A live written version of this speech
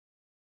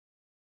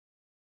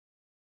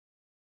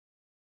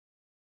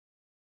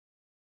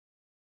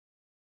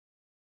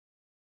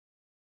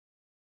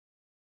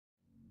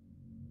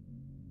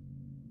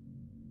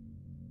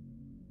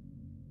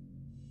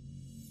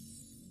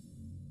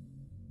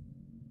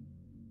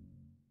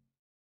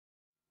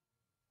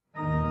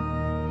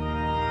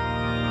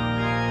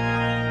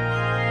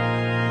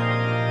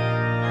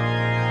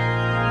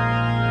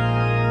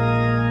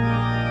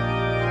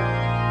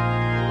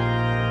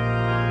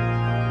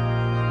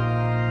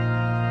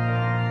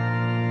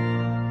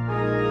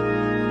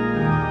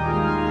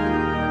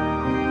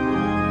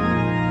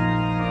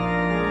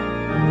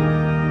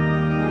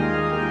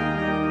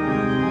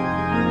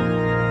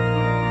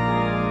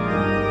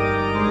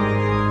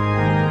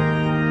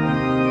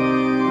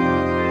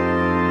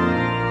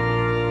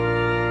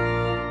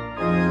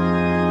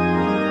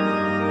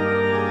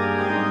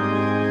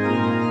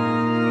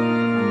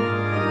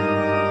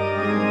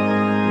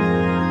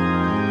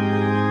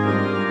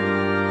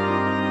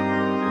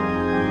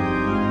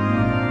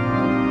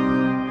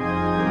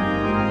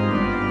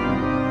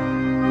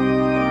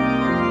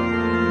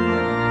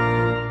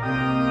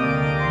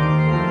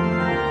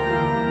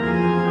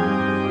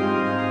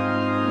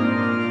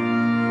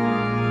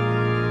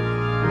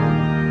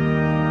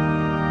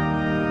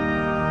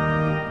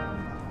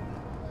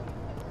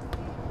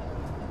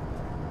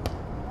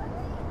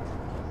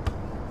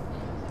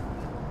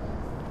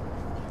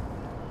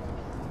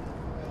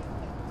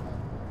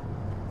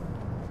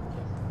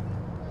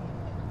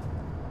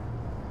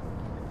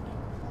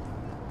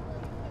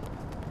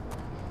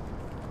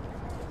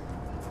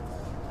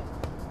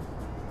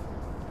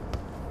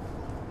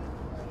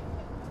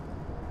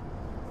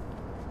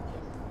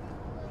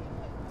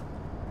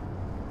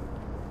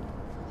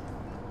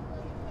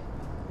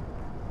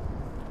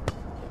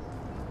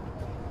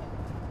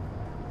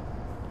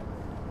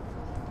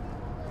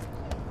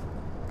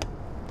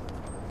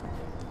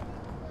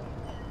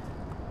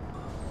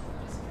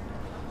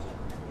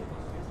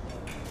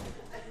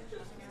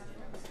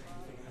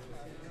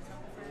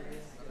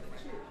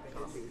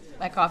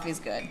My coffee's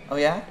good. Oh,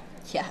 yeah?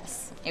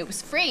 Yes. It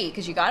was free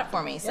because you got it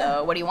for me, so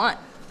Yeah. what do you want?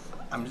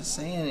 I'm just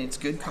saying, it's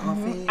good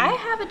coffee. I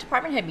have a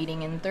department head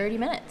meeting in 30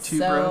 minutes. Two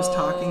bros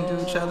talking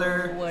to each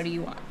other. What do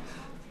you want?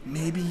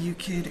 Maybe you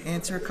could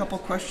answer a couple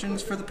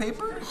questions for the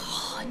paper?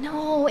 Oh,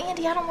 no,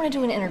 Andy, I don't want to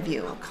do an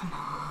interview. Oh, come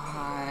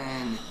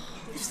on.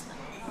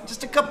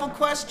 Just a couple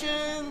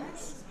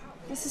questions.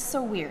 This is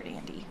so weird,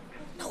 Andy.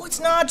 No, it's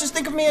not. Just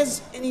think of me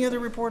as any other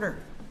reporter.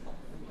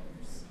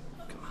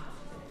 Come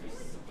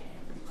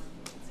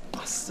on.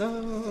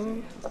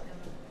 Awesome.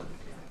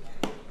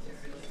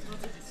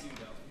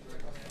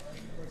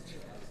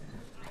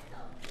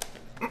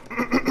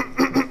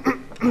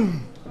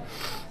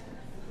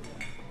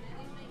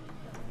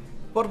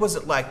 What was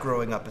it like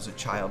growing up as a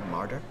child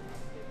martyr?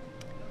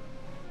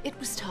 It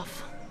was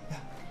tough.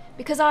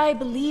 Because I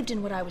believed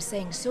in what I was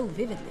saying so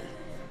vividly.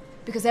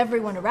 Because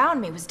everyone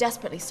around me was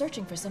desperately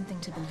searching for something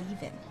to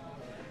believe in.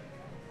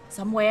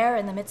 Somewhere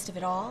in the midst of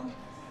it all,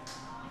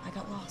 I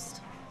got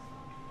lost.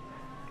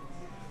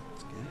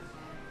 That's good.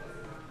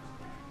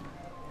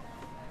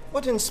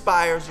 What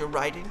inspires your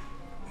writing?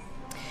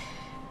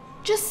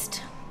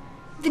 Just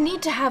the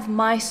need to have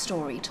my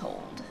story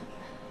told.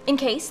 In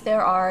case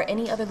there are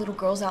any other little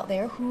girls out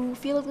there who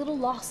feel a little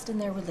lost in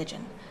their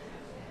religion.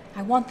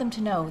 I want them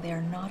to know they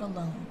are not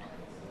alone.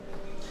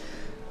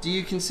 Do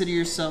you consider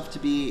yourself to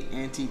be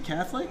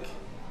anti-Catholic?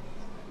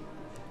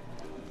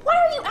 Why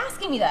are you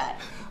asking me that?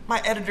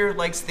 My editor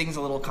likes things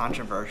a little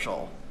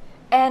controversial.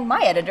 And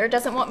my editor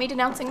doesn't want me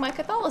denouncing my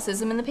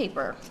Catholicism in the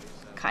paper.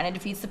 Kind of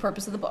defeats the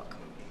purpose of the book.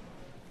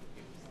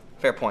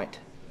 Fair point.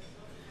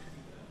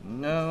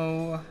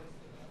 No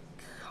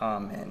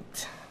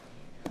comment.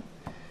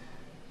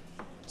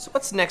 So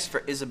what's next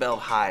for Isabel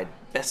Hyde,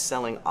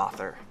 best-selling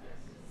author?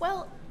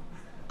 Well,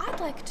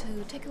 I'd like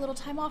to take a little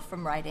time off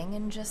from writing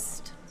and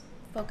just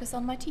focus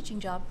on my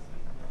teaching job.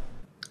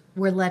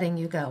 We're letting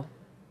you go.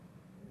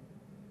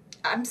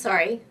 I'm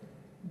sorry.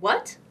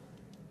 What?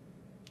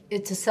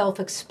 It's a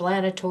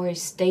self-explanatory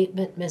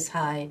statement, Miss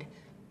Hyde.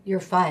 You're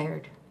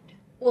fired.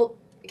 Well,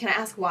 can I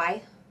ask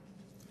why?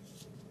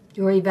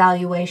 Your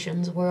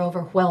evaluations were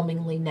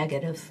overwhelmingly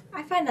negative.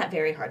 I find that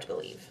very hard to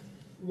believe.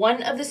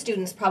 One of the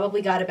students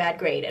probably got a bad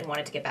grade and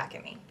wanted to get back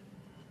at me.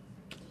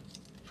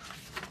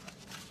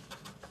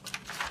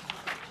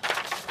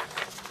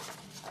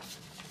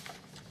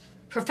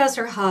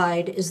 Professor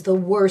Hyde is the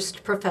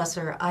worst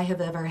professor I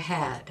have ever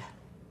had.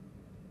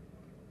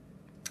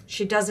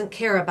 She doesn't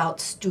care about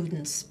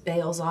students,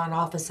 bails on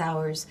office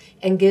hours,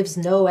 and gives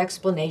no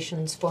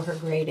explanations for her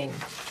grading.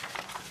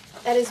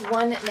 That is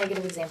one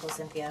negative example,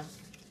 Cynthia.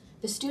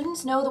 The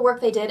students know the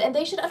work they did, and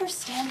they should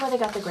understand why they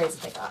got the grades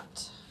that they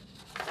got.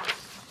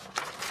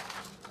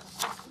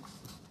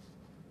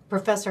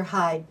 Professor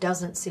Hyde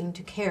doesn't seem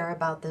to care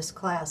about this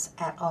class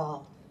at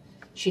all.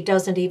 She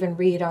doesn't even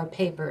read our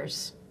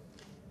papers.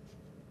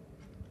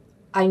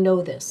 I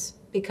know this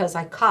because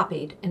I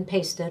copied and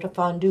pasted a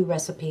fondue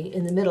recipe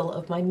in the middle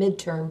of my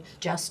midterm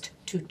just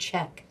to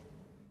check.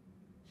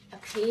 A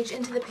page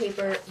into the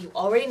paper, you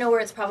already know where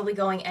it's probably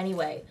going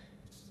anyway.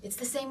 It's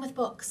the same with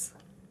books.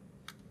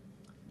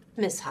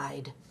 Miss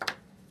Hyde,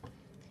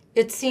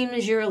 it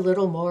seems you're a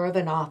little more of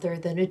an author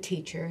than a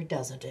teacher,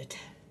 doesn't it?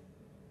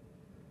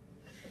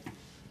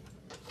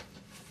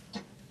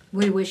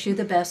 We wish you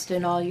the best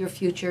in all your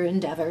future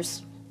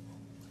endeavors.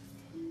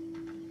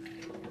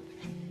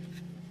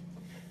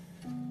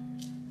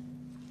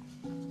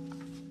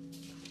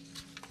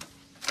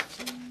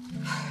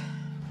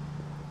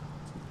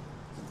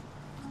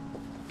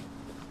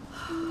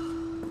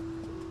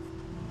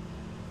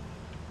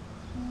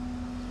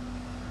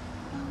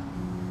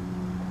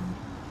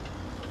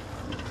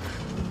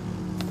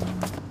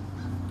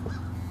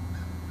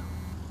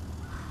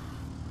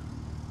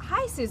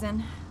 Hi,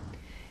 Susan.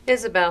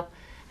 Isabel,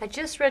 I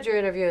just read your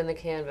interview in the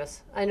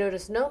Canvas. I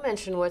noticed no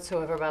mention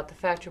whatsoever about the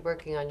fact you're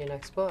working on your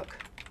next book.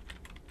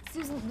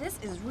 Susan, this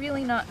is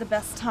really not the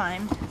best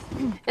time.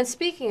 And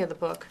speaking of the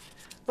book,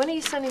 when are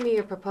you sending me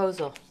your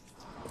proposal?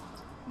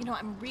 You know,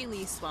 I'm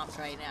really swamped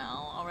right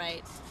now, all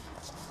right?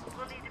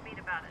 We'll need to meet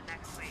about it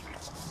next week.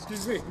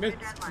 Excuse me,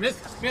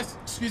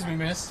 excuse me,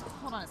 miss.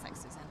 Hold on a sec,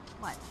 Susan.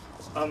 What?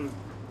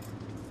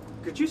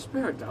 Could you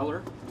spare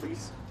 $1,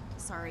 please?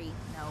 Sorry,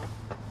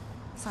 no.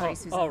 Sorry,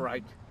 Susan. All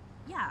right.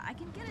 Yeah, I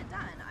can get it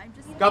done. I'm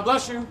just... God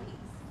bless you.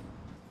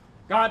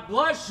 God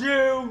bless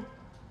you.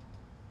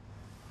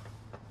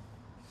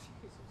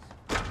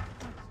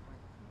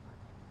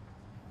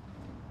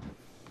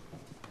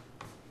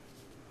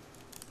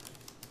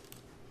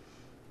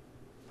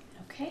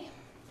 Okay.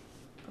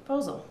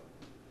 Proposal.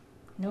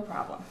 No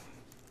problem.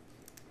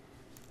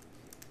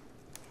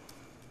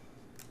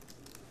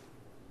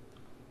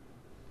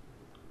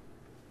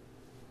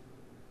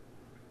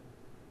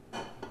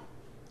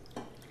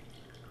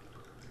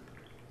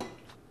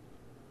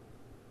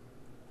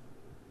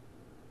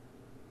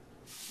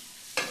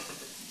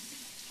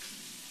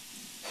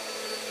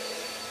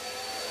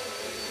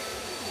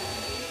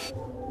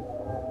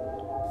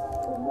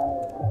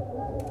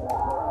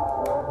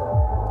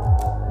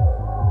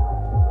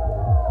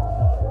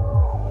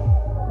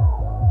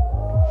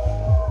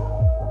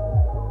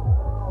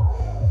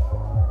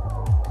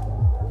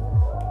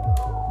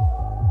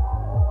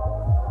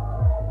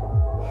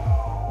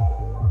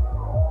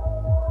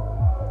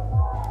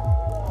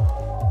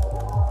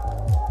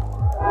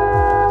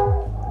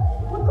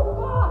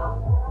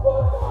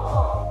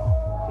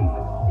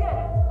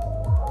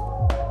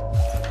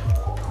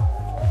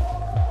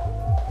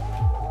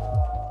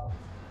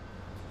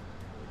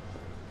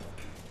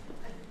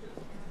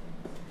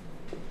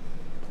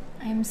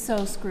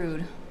 so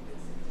screwed.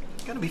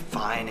 It's gonna be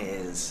fine,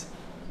 Iz.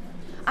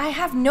 I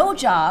have no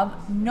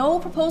job, no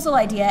proposal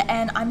idea,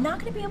 and I'm not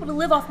going to be able to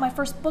live off my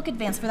first book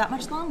advance for that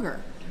much longer.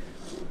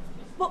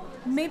 Well,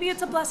 maybe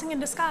it's a blessing in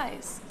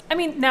disguise. I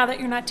mean, now that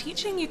you're not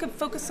teaching, you could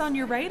focus on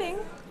your writing.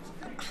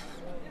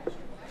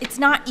 It's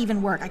not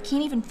even work. I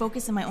can't even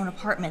focus in my own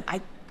apartment.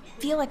 I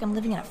feel like I'm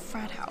living in a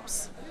frat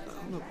house.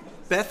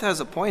 Beth has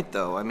a point,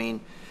 though. I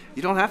mean,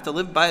 you don't have to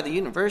live by the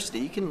university.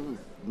 You can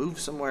move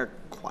somewhere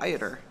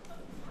quieter.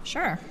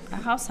 Sure, a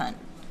house hunt.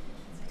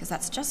 Because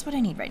that's just what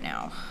I need right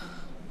now.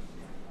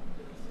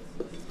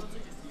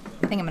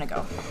 I think I'm gonna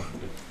go.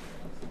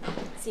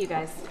 See you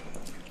guys.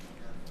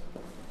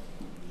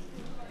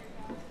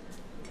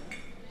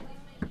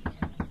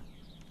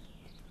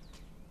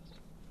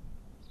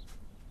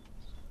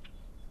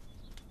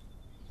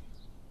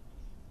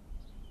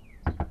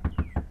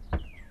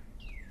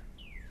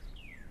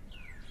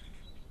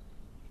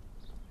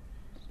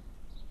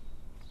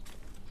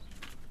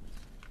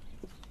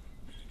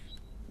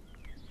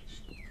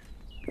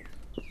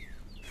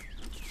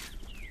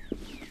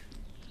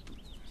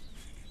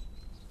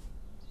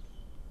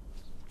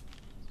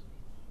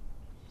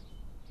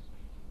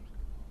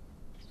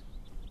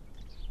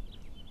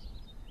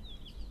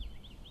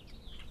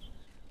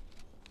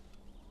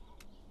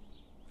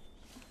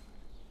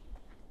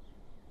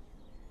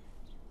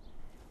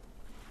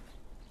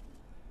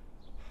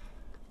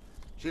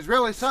 She's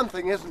really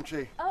something, isn't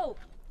she? Oh,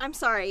 I'm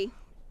sorry.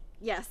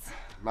 Yes.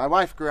 My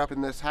wife grew up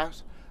in this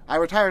house. I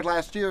retired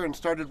last year and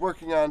started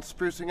working on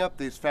sprucing up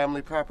these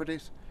family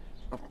properties.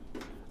 Oh,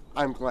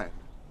 I'm Glenn.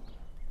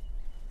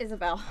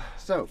 Isabel.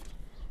 So,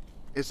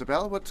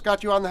 Isabel, what's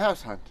got you on the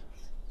house hunt?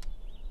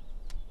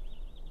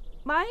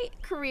 My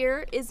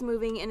career is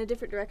moving in a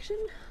different direction.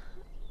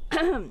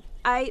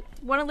 I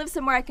want to live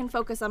somewhere I can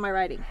focus on my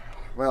writing.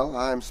 Well,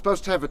 I'm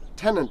supposed to have a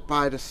tenant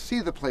by to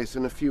see the place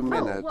in a few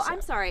minutes. Oh, well,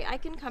 I'm sorry. I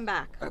can come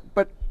back.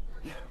 But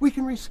we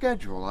can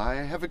reschedule. I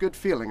have a good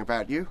feeling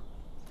about you.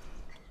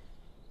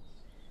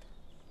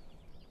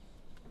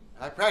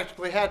 I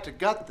practically had to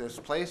gut this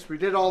place.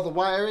 Redid all the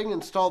wiring,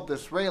 installed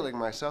this railing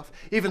myself,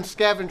 even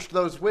scavenged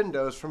those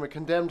windows from a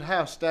condemned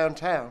house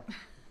downtown.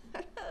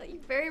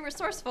 You're very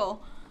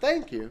resourceful.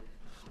 Thank you.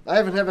 I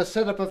even have a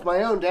setup of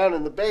my own down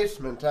in the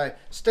basement. I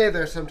stay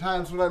there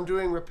sometimes when I'm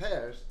doing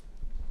repairs.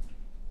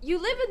 You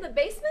live in the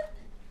basement?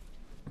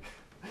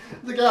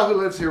 The gal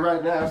who lives here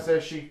right now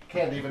says she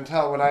can't even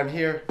tell when I'm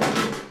here.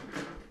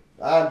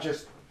 I'm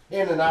just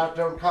in and out,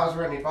 don't cause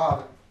her any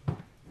bother.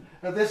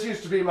 Now, this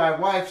used to be my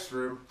wife's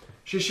room.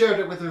 She shared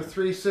it with her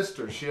 3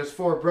 sisters. She has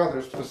 4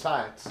 brothers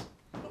besides.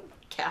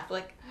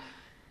 Catholic.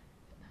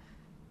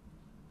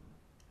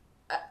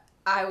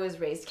 I was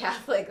raised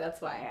Catholic,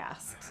 that's why I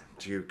asked.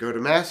 Do you go to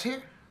Mass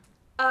here?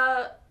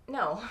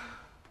 No.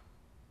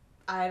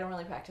 I don't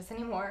really practice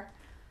anymore.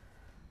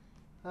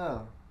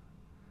 Oh.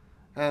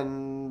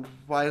 And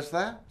why is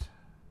that?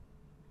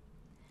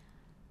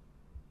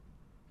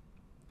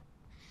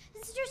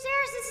 Sister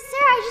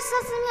Sarah, I just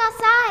saw something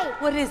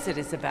outside. What is it,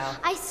 Isabel?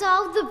 I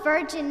saw the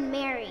Virgin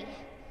Mary.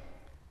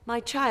 My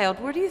child,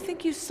 where do you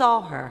think you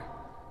saw her?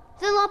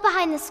 The lot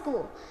behind the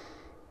school.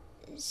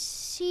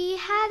 She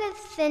had a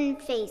thin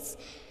face.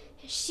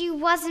 She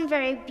wasn't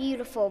very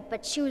beautiful,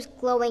 but she was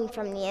glowing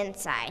from the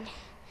inside.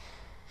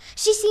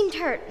 She seemed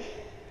hurt.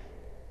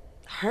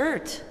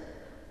 Hurt?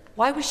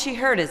 Why was she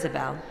hurt,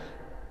 Isabel?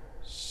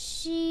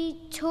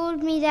 She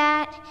told me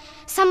that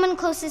someone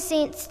close to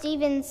St.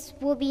 Stephen's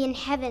will be in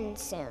heaven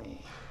soon.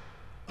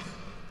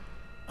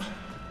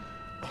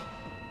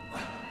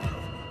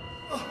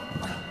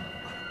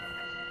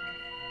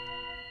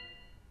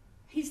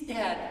 He's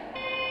dead.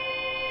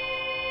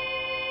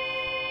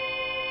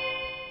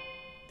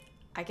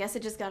 I guess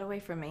it just got away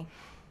from me.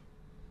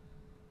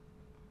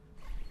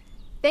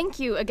 Thank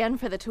you again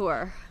for the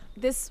tour.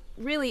 This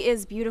really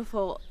is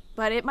beautiful,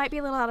 but it might be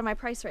a little out of my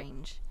price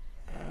range.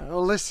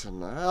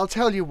 Listen, I'll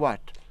tell you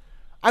what.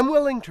 I'm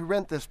willing to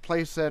rent this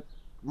place at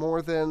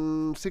more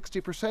than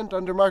 60%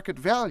 under market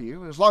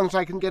value, as long as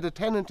I can get a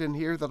tenant in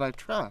here that I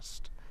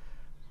trust.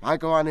 I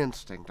go on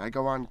instinct, I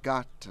go on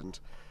gut, and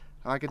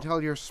I can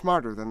tell you're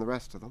smarter than the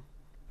rest of them.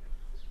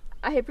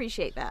 I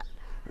appreciate that.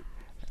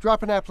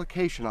 Drop an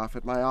application off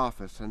at my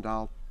office, and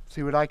I'll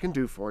see what I can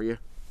do for you.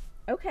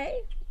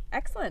 Okay,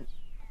 excellent.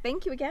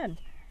 Thank you again.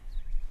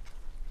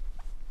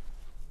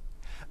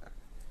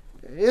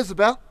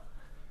 Isabel?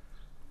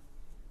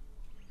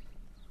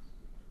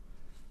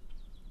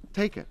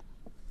 Take it.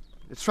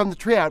 It's from the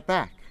tree out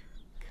back.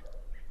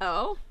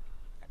 Oh?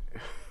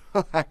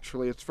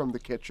 Actually, it's from the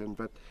kitchen,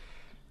 but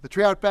the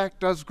tree out back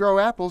does grow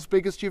apples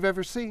biggest you've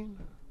ever seen.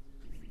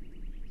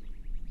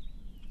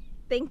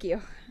 Thank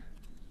you.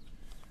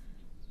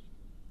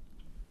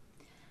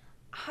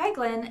 Hi,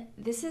 Glenn.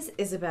 This is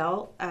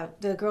Isabel,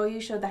 the girl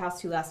you showed the house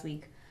to last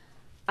week.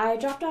 I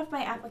dropped off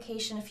my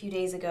application a few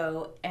days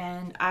ago,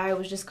 and I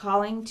was just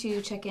calling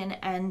to check in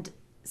and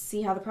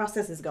see how the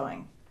process is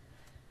going.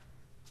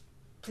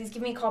 Please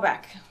give me a call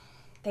back.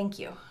 Thank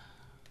you.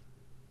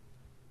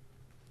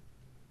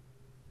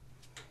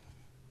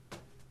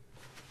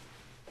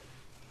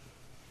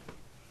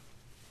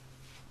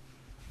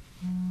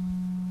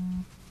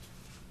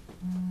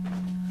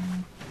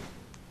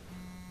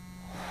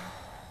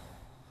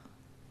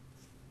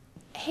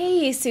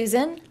 Hey,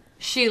 Susan.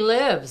 She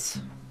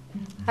lives.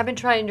 I've been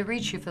trying to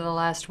reach you for the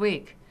last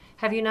week.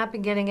 Have you not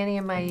been getting any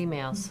of my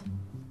emails?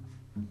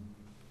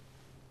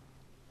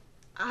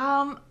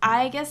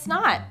 I guess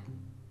not.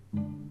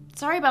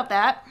 Sorry about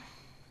that.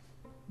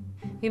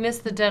 You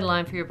missed the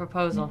deadline for your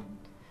proposal.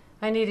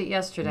 I need it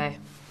yesterday.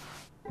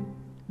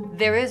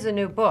 There is a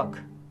new book,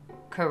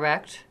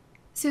 correct?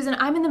 Susan,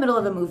 I'm in the middle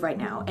of a move right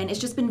now, and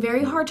it's just been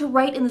very hard to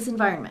write in this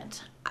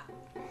environment.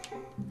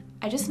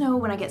 I just know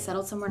when I get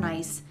settled somewhere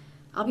nice,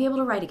 I'll be able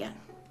to write again.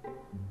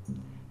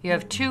 You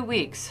have 2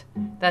 weeks.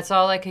 That's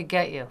all I could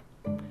get you.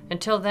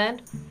 Until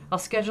then, I'll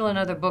schedule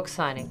another book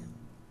signing.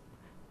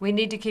 We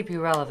need to keep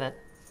you relevant.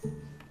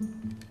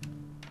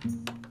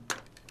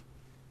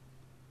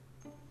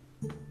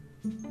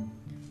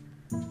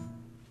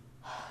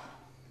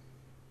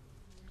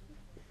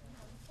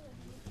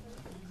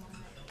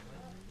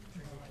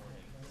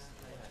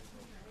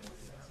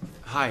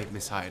 Hi,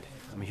 Miss Hyde.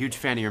 I'm a huge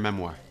fan of your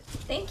memoir.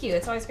 Thank you.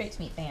 It's always great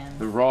to meet fans.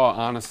 The raw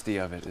honesty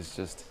of it is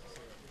just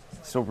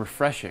so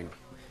refreshing,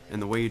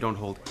 and the way you don't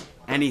hold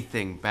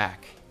anything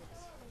back.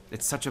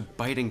 It's such a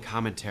biting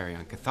commentary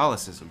on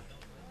Catholicism.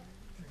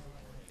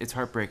 It's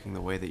heartbreaking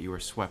the way that you were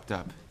swept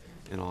up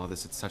in all of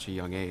this at such a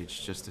young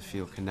age just to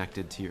feel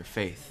connected to your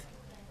faith.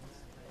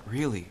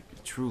 Really,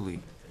 truly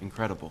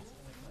incredible.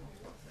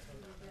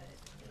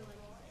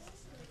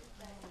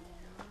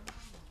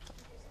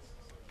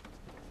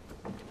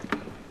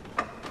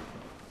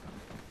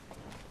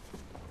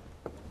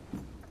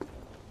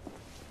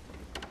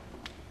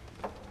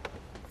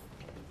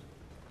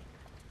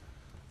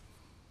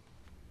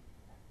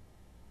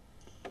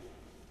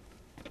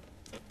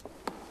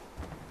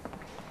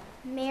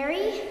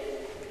 Mary?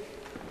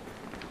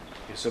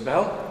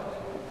 Isabel?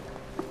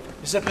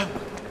 Isabel?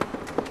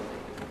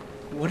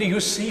 What do you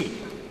see?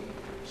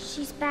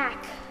 She's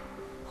back.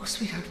 Oh,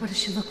 sweetheart, what does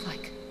she look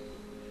like?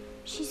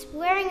 She's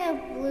wearing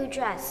a blue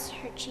dress.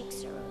 Her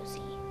cheeks are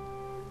rosy.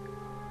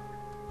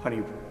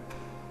 Honey,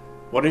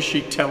 what is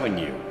she telling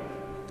you?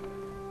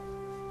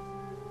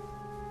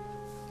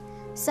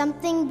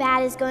 Something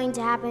bad is going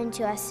to happen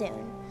to us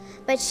soon,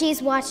 but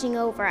she's watching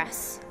over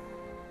us.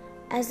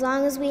 As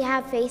long as we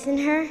have faith in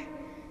her,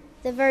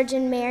 the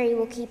Virgin Mary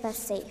will keep us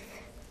safe.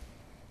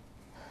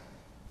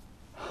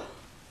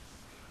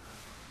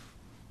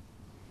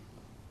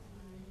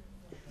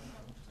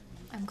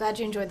 I'm glad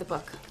you enjoyed the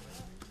book.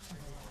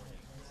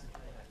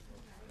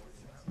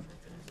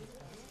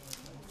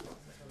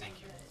 Thank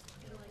you.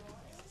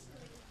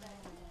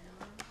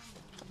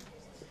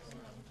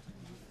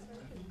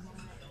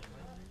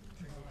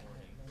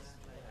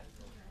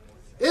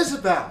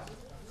 Isabel!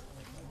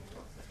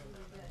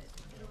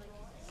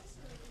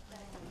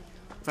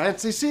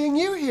 Fancy seeing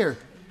you here.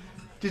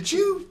 Did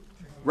you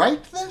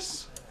write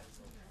this?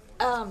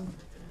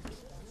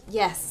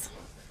 Yes,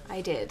 I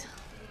did.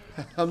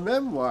 A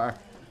memoir.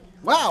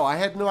 Wow, I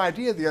had no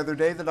idea the other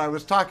day that I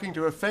was talking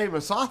to a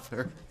famous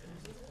author.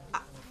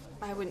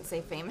 I wouldn't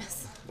say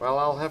famous. Well,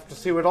 I'll have to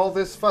see what all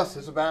this fuss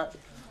is about.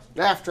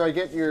 After I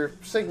get your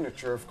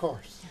signature, of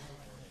course.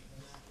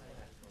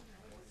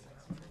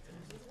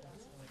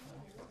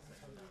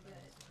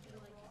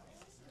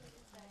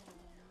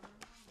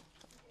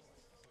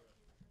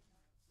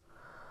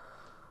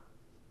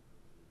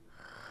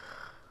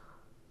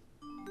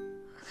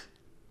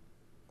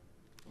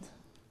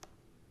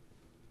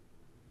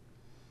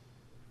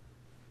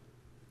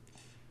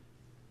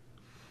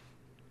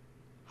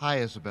 Hi,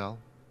 Isabel.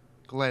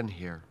 Glenn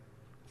here.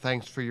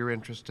 Thanks for your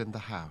interest in the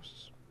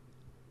house.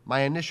 My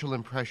initial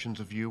impressions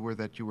of you were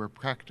that you were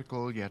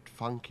practical yet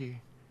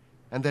funky,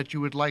 and that you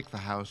would like the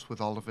house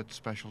with all of its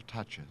special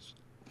touches.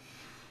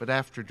 But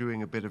after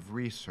doing a bit of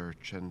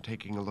research and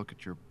taking a look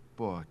at your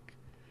book,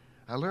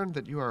 I learned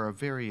that you are a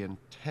very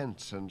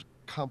intense and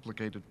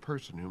complicated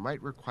person who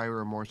might require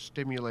a more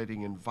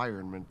stimulating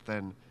environment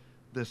than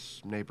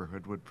this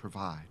neighborhood would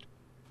provide.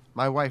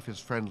 My wife is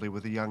friendly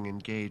with a young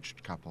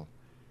engaged couple,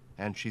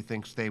 and she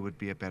thinks they would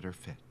be a better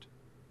fit.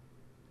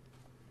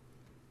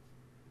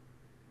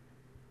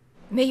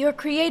 May your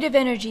creative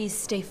energies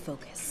stay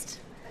focused.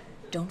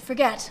 Don't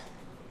forget,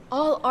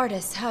 all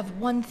artists have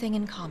one thing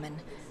in common: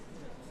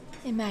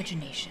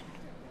 imagination.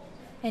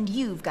 And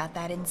you've got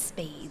that in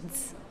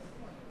spades.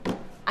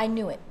 I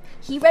knew it.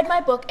 He read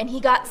my book and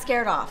he got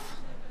scared off.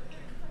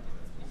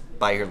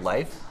 By your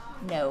life?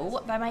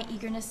 No, by my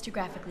eagerness to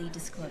graphically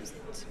disclose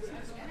it.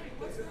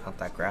 Not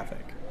that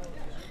graphic.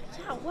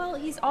 Yeah, well,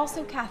 he's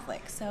also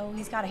Catholic, so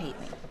he's gotta hate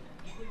me.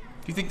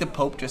 Do you think the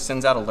Pope just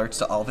sends out alerts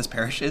to all of his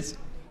parishes?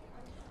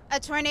 A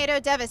tornado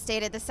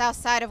devastated the south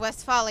side of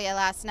Westphalia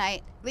last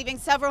night, leaving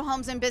several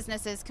homes and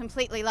businesses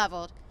completely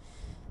leveled.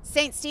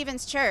 St.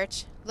 Stephen's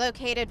Church,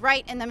 located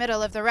right in the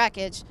middle of the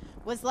wreckage,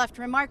 was left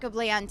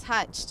remarkably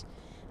untouched.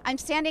 I'm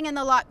standing in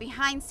the lot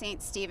behind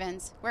St.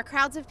 Stephen's, where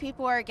crowds of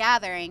people are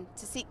gathering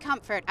to seek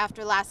comfort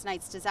after last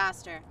night's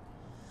disaster.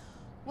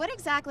 What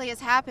exactly has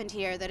happened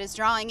here that is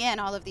drawing in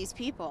all of these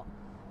people?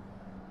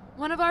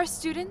 One of our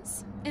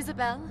students,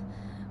 Isabel,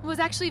 was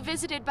actually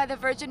visited by the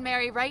Virgin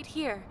Mary right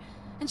here,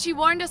 and she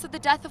warned us of the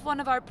death of one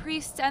of our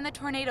priests and the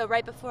tornado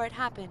right before it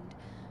happened.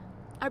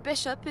 Our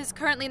bishop is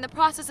currently in the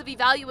process of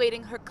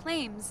evaluating her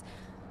claims,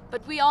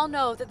 but we all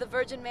know that the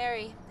Virgin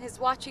Mary is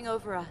watching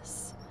over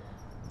us.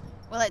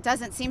 Well, it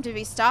doesn't seem to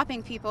be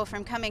stopping people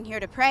from coming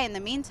here to pray in the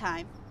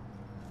meantime.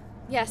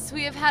 Yes,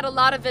 we have had a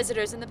lot of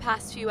visitors in the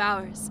past few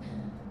hours.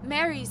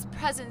 Mary's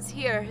presence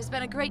here has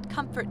been a great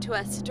comfort to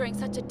us during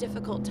such a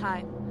difficult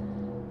time.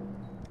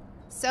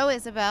 So,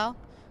 Isabel,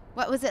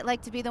 what was it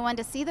like to be the one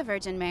to see the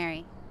Virgin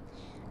Mary?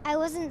 I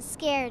wasn't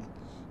scared.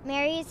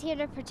 Mary is here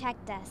to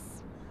protect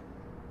us.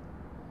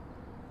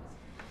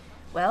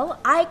 Well,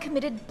 I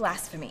committed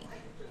blasphemy.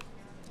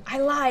 I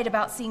lied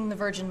about seeing the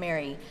Virgin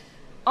Mary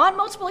on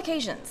multiple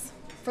occasions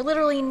for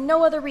literally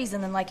no other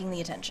reason than liking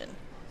the attention.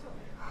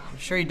 I'm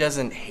sure he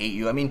doesn't hate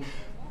you. I mean,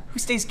 who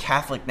stays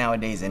Catholic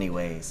nowadays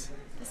anyways?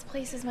 This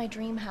place is my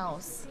dream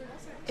house.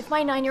 If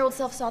my 9-year-old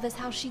self saw this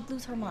house, she'd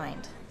lose her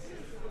mind.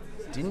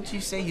 Didn't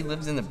you say he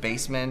lives in the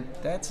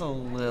basement? That's a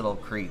little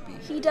creepy.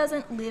 He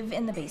doesn't live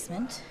in the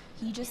basement.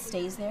 He just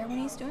stays there when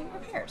he's doing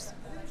repairs.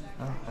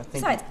 Oh,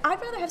 Besides, I'd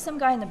rather have some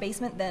guy in the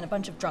basement than a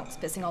bunch of drunks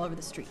pissing all over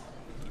the street.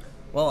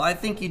 Well, I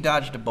think you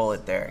dodged a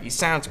bullet there. He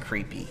sounds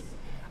creepy.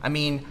 I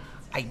mean,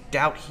 I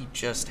doubt he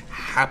just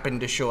happened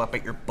to show up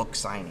at your book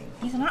signing.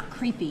 He's not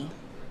creepy.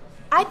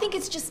 I think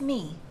it's just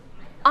me.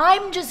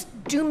 I'm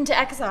just doomed to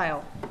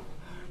exile.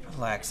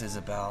 Relax,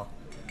 Isabel.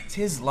 It's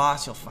his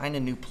loss. You'll find a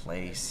new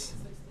place.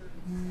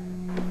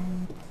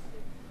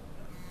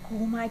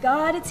 Oh my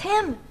God, it's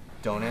him.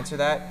 Don't answer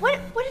that. What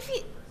if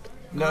he...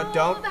 No, Oh,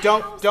 don't. the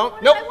Nope,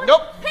 house.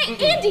 nope.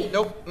 Hey, Andy!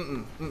 Nope,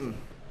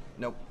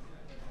 nope.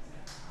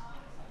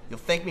 You'll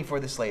thank me for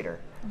this later.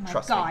 Oh my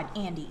Trust God,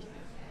 me. Andy.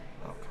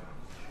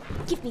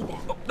 Okay. Give me that.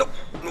 Oh, nope.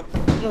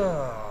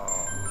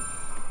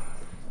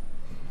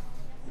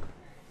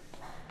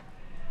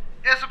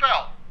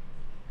 Isabel,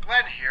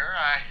 Glenn here.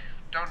 I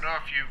don't know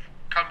if you've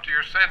come to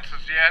your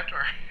senses yet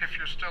or if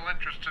you're still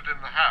interested in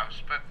the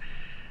house, but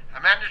I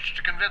managed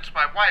to convince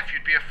my wife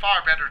you'd be a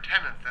far better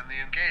tenant than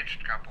the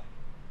engaged couple.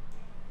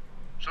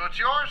 So it's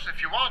yours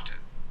if you want it.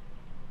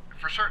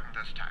 For certain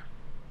this time.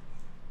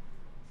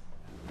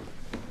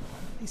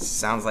 He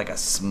sounds like a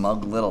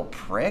smug little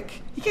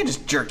prick. He can't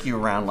just jerk you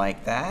around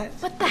like that.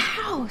 But the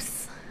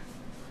house...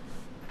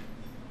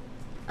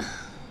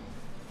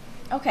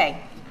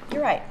 Okay,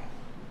 you're right.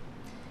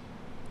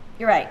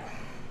 You're right.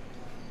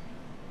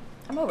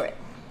 I'm over it.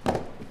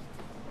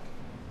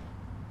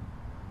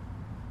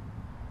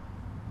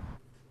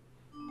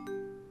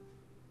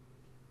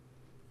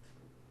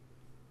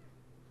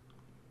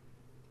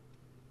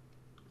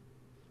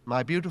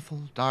 My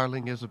beautiful,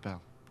 darling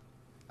Isabel,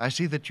 I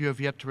see that you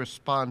have yet to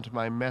respond to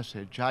my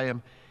message. I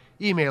am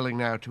emailing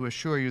now to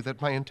assure you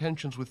that my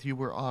intentions with you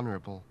were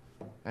honorable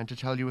and to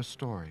tell you a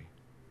story.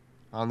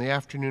 On the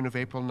afternoon of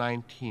April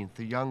 19th,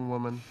 a young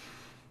woman,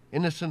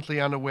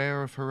 innocently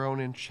unaware of her own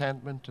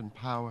enchantment and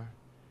power,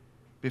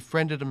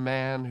 befriended a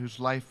man whose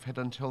life had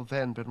until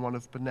then been one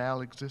of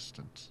banal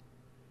existence.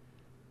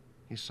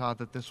 He saw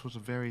that this was a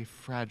very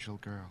fragile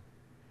girl,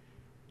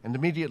 and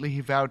immediately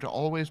he vowed to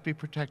always be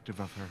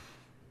protective of her,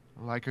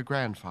 like a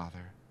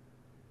grandfather.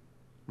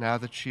 Now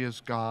that she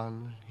is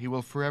gone, he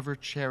will forever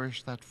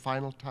cherish that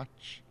final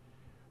touch,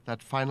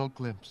 that final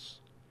glimpse,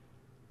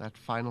 that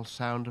final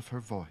sound of her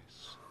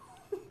voice.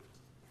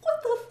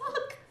 What the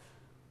fuck?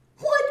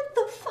 What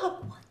the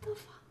fuck? What the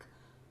fuck?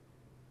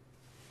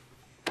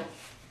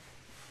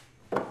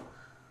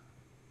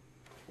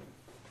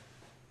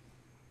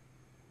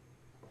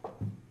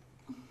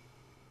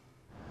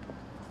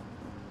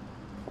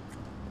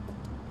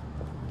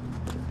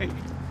 Hey,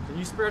 can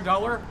you spare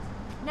 $1?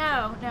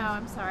 No,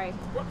 I'm sorry.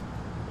 What?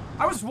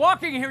 I was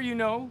walking here, you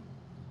know.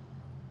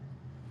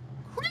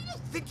 Who do you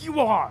think you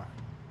are?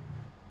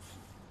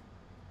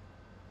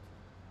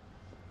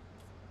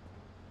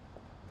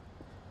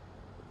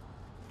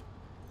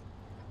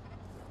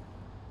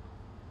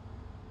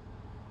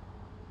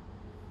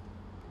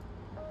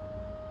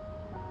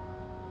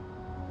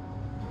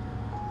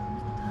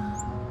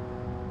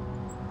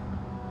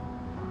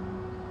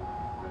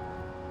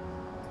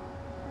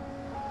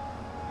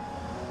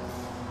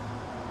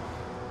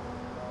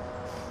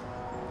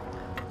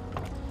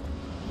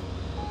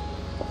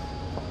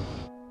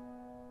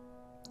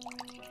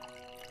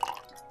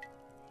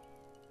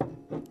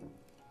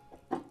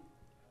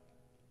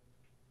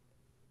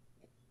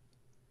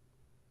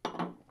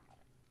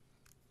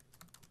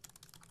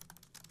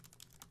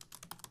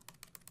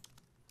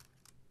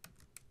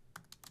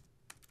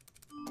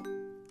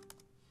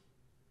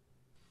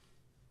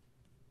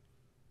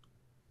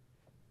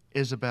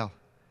 Isabel,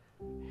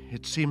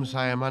 it seems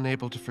I am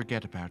unable to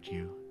forget about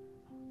you.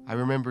 I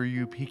remember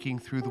you peeking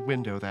through the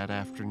window that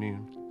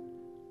afternoon.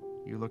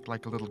 You looked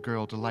like a little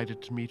girl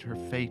delighted to meet her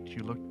fate.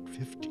 You looked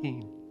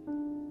 15.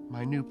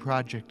 My new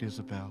project,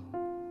 Isabel,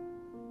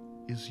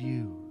 is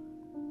you.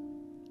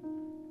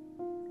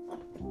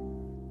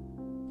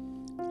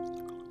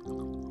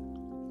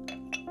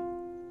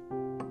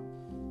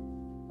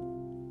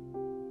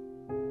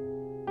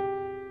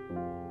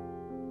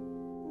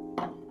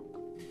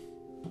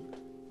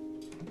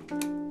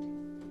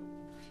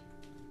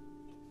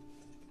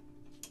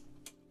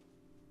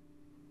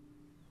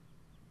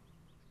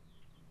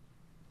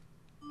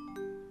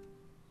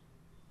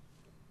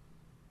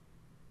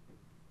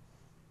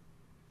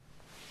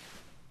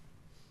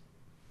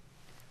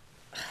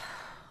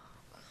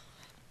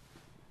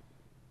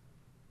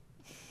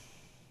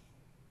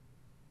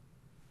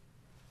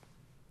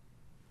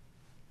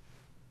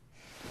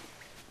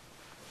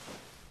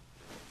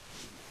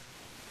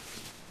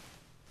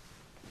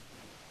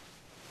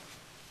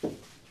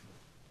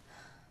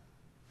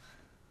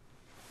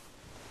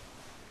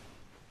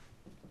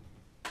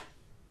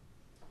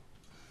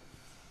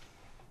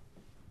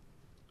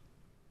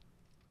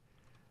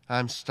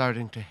 I'm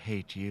starting to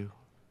hate you.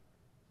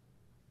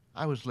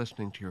 I was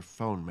listening to your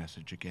phone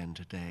message again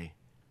today.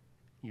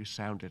 You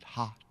sounded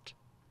hot,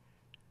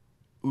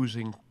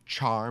 oozing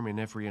charm in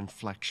every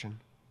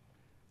inflection.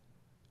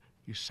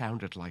 You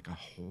sounded like a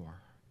whore,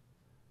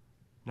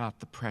 not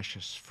the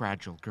precious,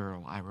 fragile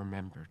girl I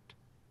remembered.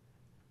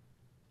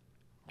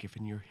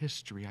 Given your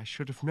history, I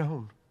should have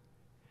known.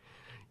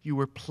 You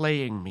were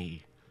playing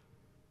me.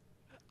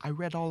 I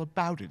read all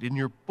about it in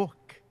your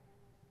book.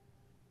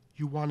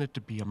 You wanted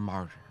to be a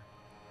martyr,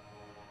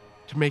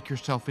 to make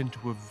yourself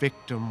into a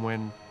victim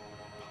when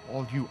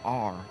all you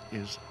are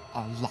is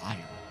a liar.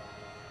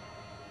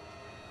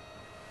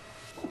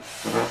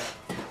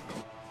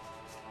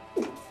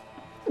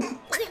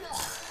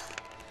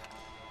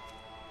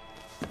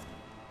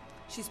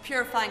 She's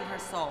purifying her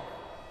soul.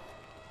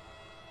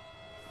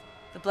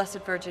 The Blessed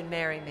Virgin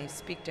Mary may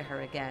speak to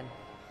her again.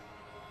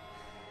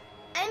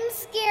 I'm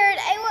scared.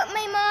 I want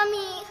my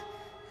mommy.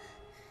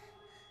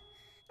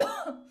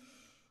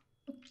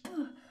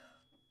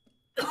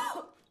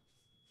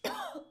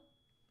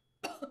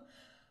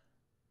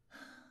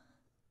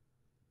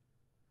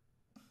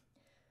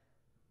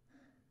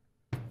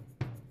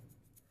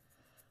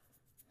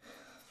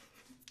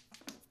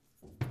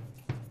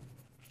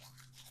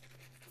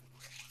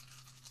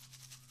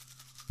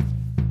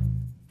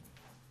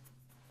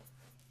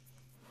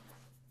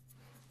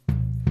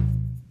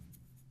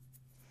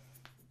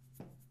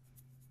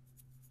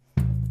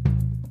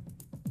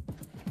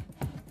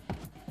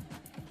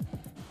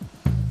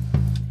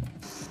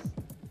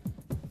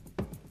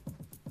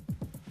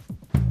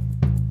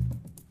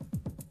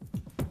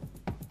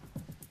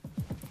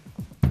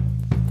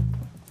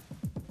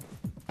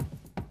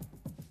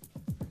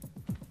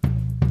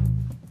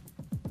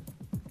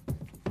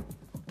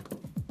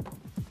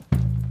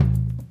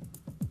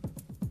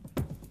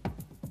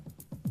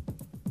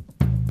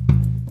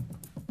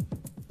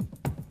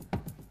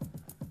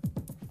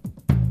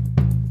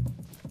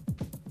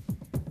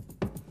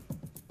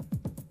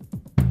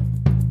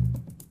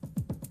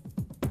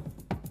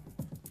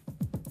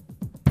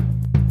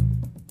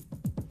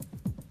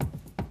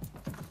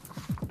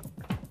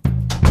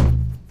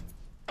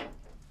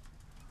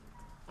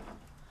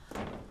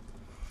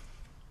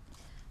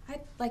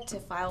 I'd like to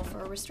file for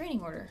a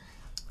restraining order.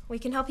 We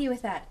can help you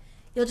with that.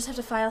 You'll just have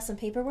to file some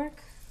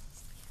paperwork.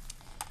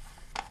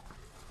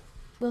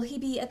 Will he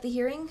be at the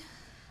hearing?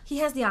 He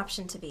has the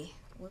option to be.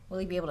 Will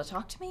he be able to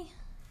talk to me?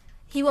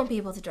 He won't be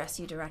able to address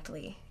you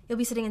directly. You'll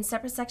be sitting in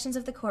separate sections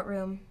of the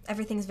courtroom.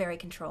 Everything's very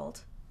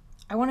controlled.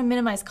 I want to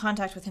minimize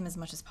contact with him as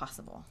much as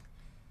possible.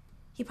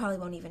 He probably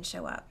won't even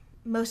show up.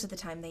 Most of the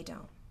time, they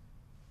don't.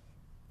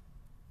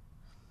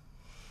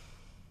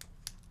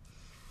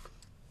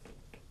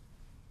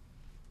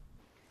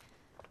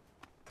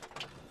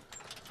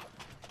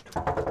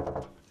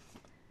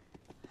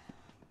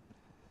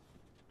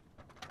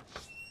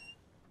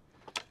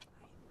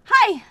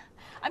 Hi!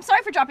 I'm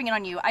sorry for dropping in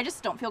on you. I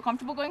just don't feel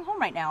comfortable going home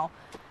right now.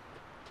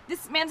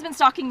 This man's been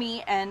stalking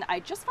me, and I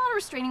just filed a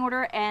restraining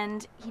order,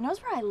 and he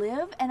knows where I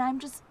live, and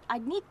I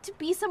need to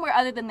be somewhere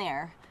other than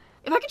there.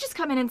 If I could just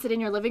come in and sit in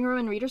your living room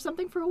and read or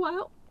something for a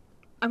while,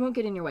 I won't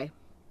get in your way.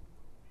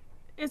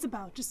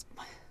 Isabel, just...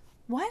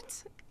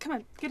 What? Come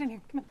on, get in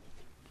here, come on.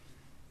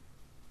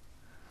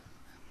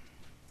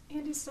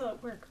 Andy's still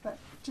at work, but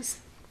just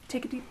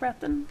take a deep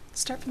breath and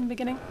start from the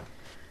beginning.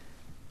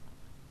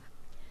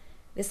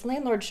 This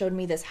landlord showed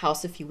me this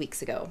house a few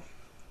weeks ago.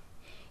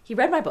 He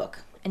read my book,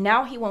 and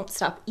now he won't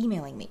stop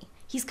emailing me.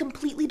 He's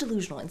completely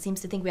delusional and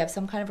seems to think we have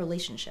some kind of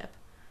relationship.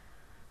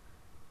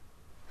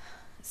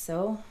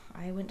 So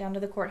I went down to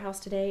the courthouse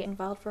today and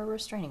filed for a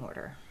restraining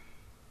order.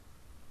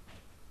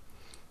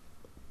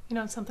 You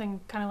know, something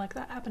kind of like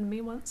that happened to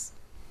me once.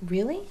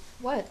 Really?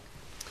 What?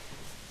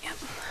 Yep.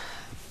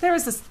 There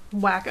was this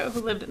wacko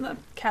who lived in the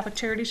Catholic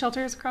charity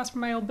shelters across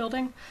from my old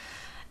building.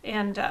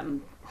 And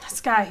this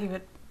guy, he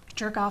would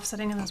jerk off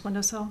sitting in his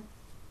windowsill.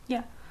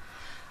 Yeah.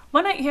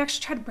 One night he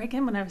actually tried to break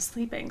in when I was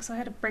sleeping, so I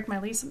had to break my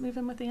lease and move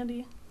in with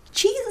Andy.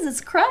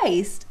 Jesus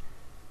Christ!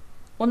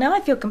 Well, now I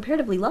feel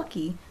comparatively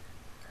lucky.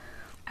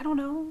 I don't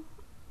know.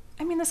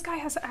 I mean, this guy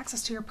has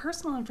access to your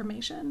personal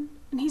information,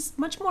 and he's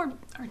much more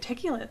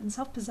articulate and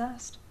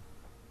self-possessed.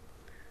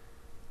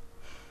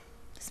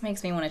 This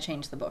makes me want to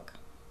change the book.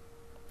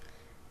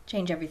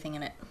 Change everything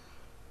in it.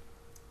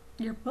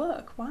 Your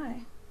book?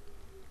 Why?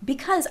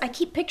 Because I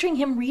keep picturing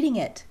him reading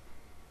it.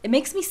 It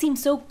makes me seem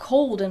so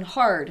cold and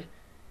hard.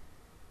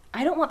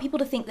 I don't want people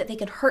to think that they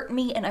can hurt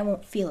me and I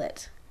won't feel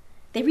it.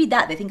 They read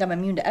that, they think I'm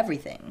immune to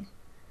everything.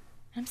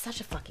 I'm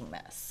such a fucking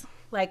mess.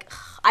 Like,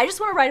 I just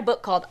want to write a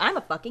book called I'm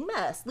a fucking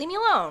mess. Leave me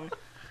alone.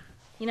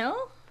 You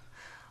know?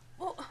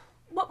 Well,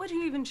 what would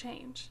you even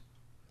change?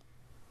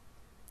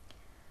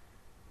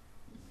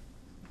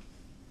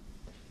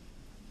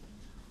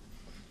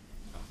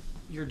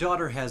 Your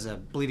daughter has a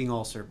bleeding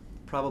ulcer,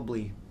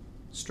 probably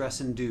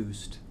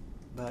stress-induced,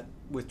 but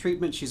with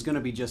treatment she's going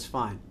to be just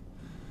fine.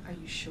 Are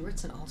you sure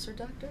it's an ulcer,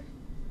 Doctor?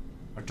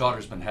 Our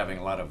daughter's been having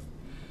a lot of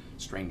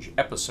strange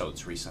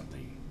episodes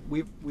recently.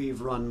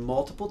 We've run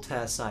multiple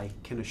tests. I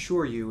can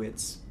assure you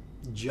it's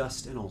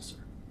Just an ulcer.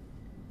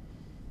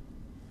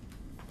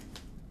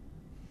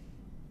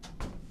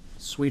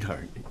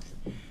 Sweetheart,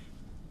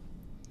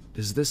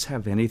 does this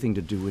have anything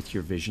to do with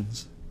your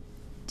visions?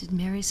 Did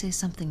Mary say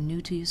something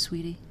new to you,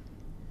 sweetie?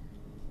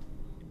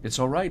 It's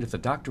all right. If the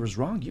doctor is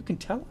wrong, you can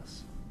tell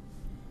us.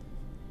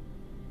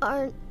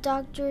 Aren't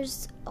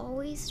doctors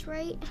always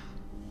right?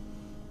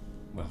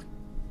 Well,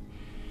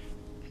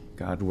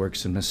 God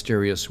works in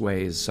mysterious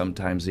ways.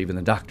 Sometimes even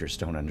the doctors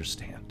don't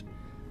understand.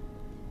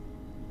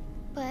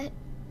 But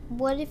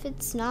what if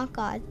it's not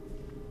God?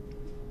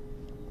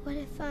 What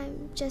if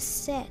I'm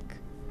just sick?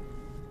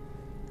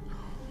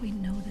 We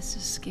know this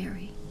is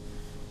scary,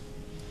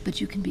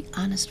 but you can be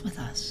honest with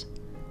us.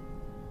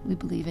 We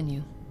believe in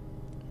you.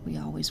 We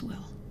always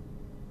will.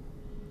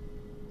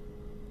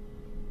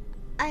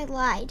 I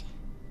lied.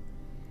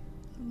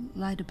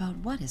 Lied about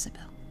what,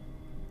 Isabel?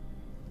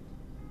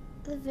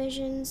 The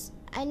visions.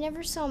 I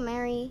never saw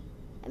Mary.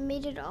 I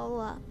made it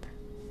all up.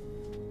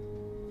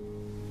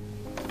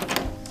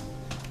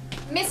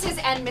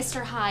 Mrs. and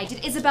Mr. Hyde,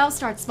 did Isabel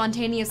start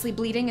spontaneously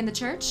bleeding in the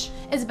church?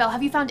 Isabel,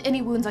 have you found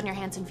any wounds on your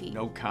hands and feet?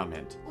 No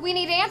comment. We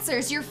need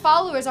answers. Your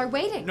followers are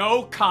waiting.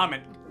 No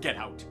comment. Get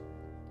out.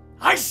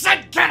 I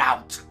said get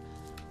out!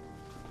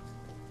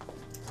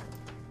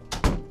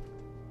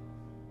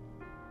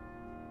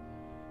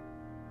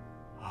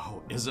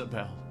 Oh,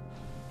 Isabel.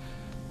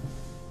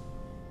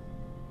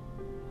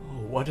 Oh,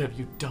 what have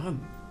you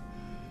done?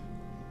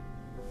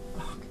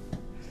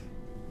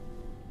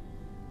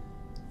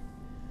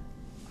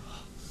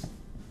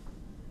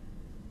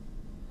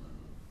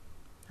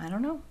 I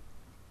don't know.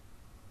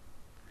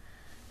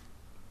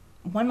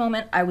 One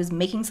moment I was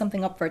making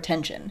something up for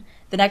attention.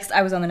 The next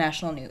I was on the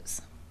national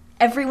news.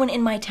 Everyone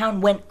in my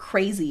town went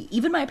crazy,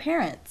 even my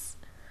parents.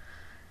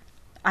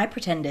 I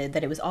pretended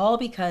that it was all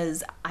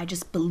because I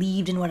just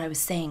believed in what I was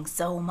saying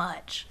so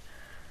much.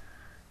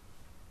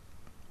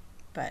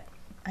 But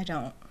I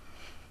don't.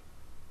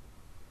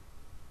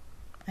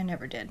 I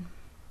never did.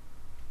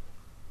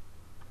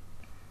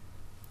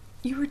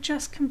 You were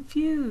just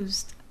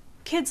confused.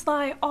 Kids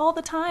lie all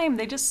the time.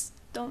 They just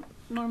don't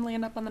normally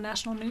end up on the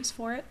national news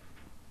for it.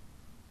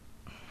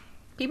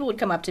 People would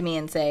come up to me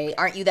and say,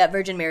 "Aren't you that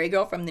Virgin Mary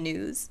girl from the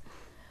news?"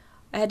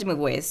 I had to move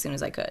away as soon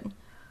as I could.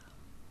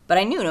 But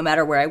I knew no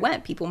matter where I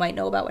went, people might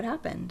know about what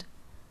happened.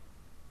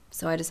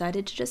 So I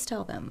decided to just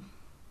tell them.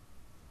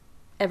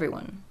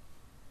 Everyone.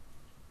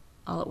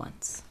 All at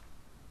once.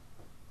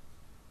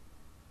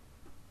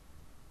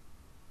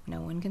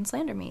 No one can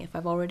slander me if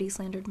I've already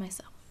slandered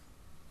myself.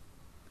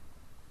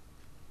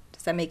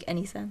 Does that make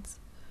any sense?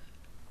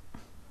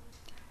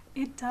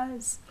 It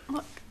does.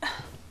 Look,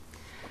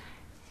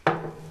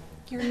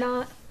 you're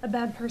not a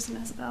bad person,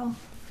 Isabel.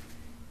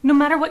 No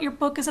matter what your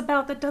book is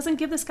about, that doesn't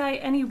give this guy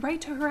any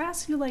right to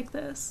harass you like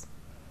this.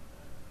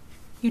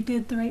 You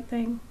did the right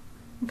thing,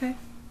 okay?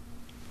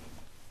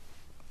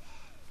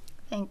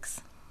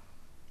 Thanks.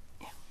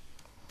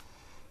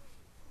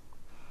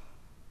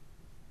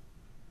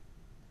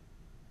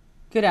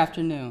 Good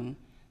afternoon.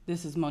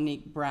 This is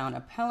Monique Brown,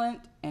 appellant,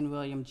 and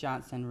William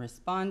Johnson,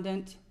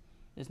 respondent.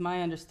 It is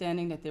my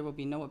understanding that there will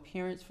be no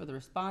appearance for the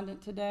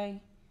respondent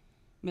today.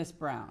 Ms.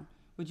 Brown,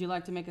 would you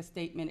like to make a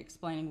statement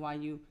explaining why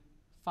you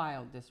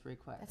filed this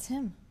request? That's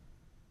him.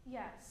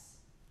 Yes.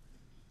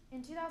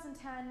 In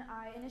 2010,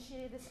 I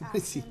initiated this What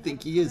does he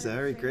think he is,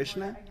 Hare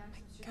Krishna?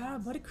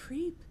 God, what a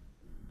creep.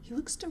 He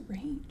looks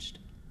deranged.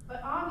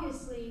 But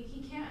obviously,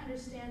 he can't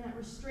understand that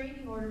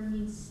restraining order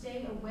means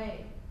stay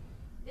away.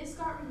 This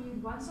got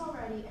renewed once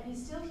already, and he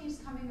still keeps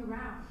coming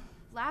around.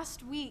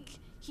 Last week,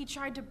 he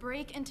tried to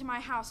break into my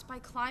house by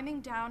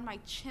climbing down my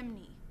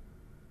chimney.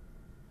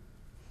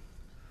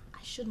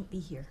 I shouldn't be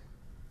here.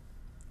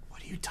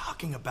 What are you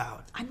talking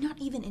about? I'm not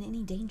even in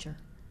any danger.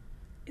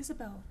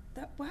 Isabel,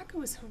 that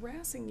wacko is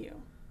harassing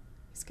you.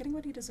 He's getting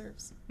what he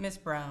deserves. Ms.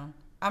 Brown,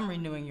 I'm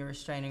renewing your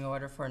restraining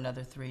order for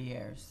another 3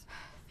 years.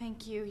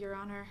 Thank you, Your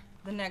Honor.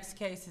 The next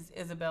case is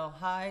Isabel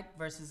Hyde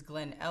versus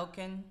Glenn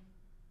Elkin.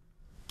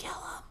 Kill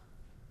him.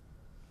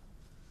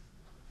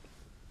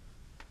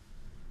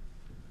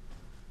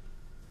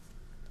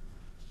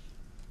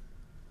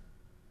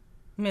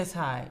 Ms.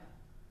 Hyde,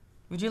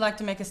 would you like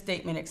to make a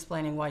statement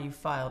explaining why you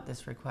filed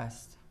this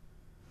request?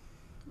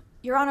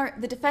 Your Honor,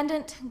 the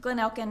defendant, Glenn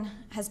Elkin,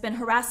 has been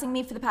harassing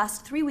me for the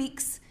past 3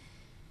 weeks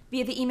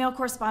via the email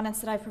correspondence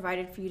that I've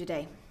provided for you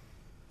today.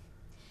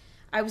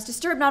 I was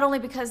disturbed not only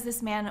because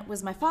this man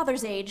was my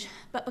father's age,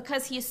 but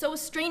because he is so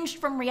estranged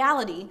from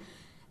reality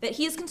that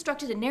he has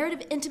constructed a narrative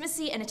of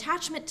intimacy and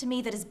attachment to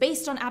me that is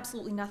based on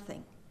absolutely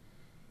nothing.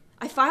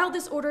 I filed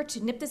this order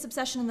to nip this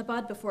obsession in the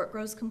bud before it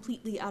grows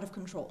completely out of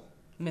control.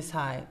 Ms.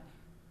 Hyde,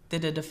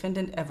 did the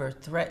defendant ever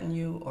threaten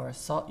you or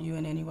assault you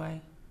in any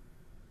way?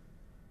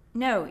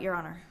 No, Your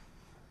Honor.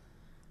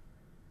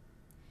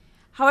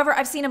 However,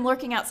 I've seen him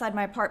lurking outside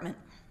my apartment.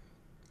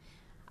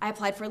 I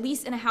applied for a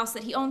lease in a house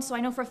that he owns, so I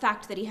know for a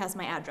fact that he has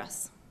my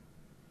address.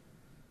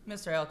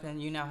 Mr. Elkin,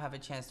 you now have a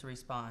chance to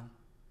respond.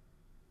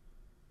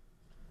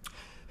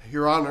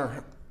 Your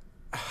Honor,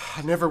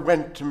 I never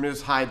went to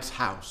Ms. Hyde's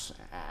house,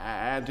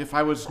 and if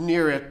I was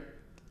near it,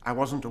 I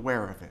wasn't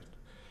aware of it.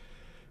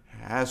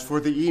 As for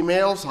the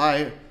emails,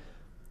 I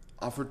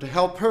offered to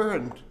help her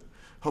and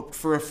hoped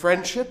for a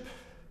friendship.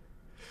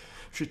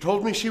 She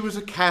told me she was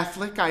a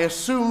Catholic. I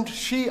assumed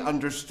she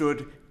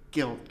understood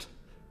guilt.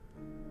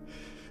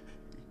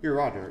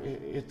 Your Honor,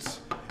 it's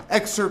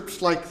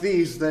excerpts like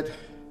these that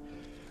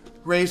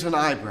raise an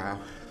eyebrow.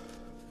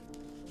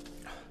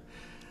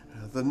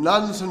 The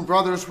nuns and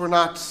brothers were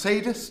not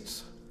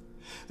sadists.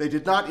 They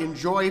did not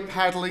enjoy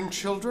paddling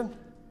children.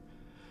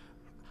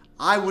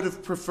 I would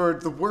have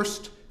preferred the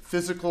worst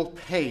physical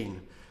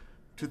pain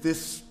to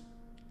this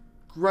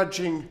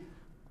grudging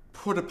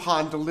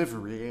put-upon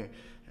delivery,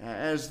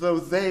 as though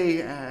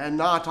they and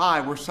not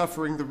I were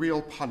suffering the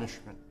real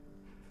punishment.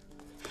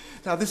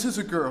 Now, this is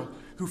a girl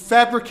who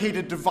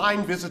fabricated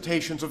divine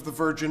visitations of the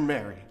Virgin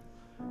Mary.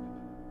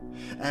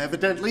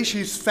 Evidently,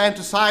 she's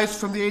fantasized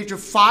from the age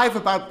of 5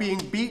 about being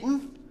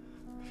beaten.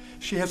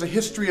 She has a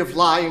history of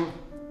lying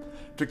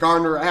to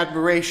garner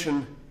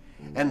admiration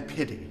and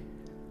pity.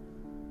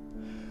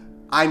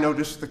 I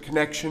noticed the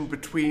connection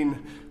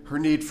between her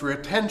need for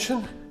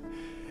attention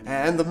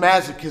and the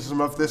masochism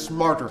of this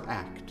martyr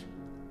act.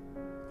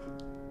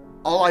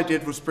 All I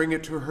did was bring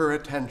it to her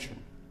attention,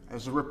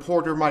 as a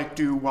reporter might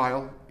do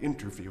while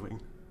interviewing.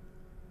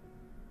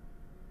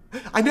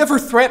 I never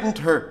threatened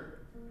her.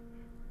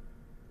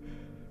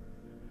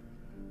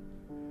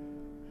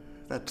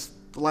 That's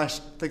the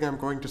last thing I'm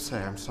going to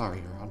say. I'm sorry,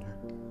 Your Honor.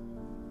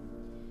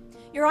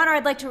 Your Honor,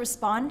 I'd like to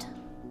respond.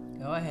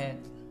 Go ahead.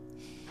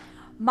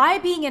 My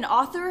being an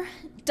author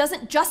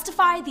doesn't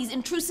justify these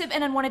intrusive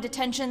and unwanted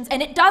attentions,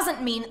 and it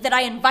doesn't mean that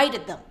I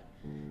invited them.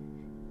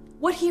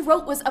 What he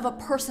wrote was of a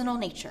personal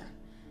nature.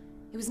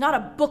 It was not a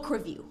book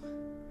review.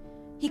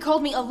 He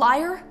called me a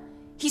liar.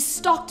 He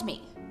stalked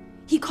me.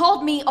 He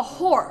called me a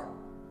whore.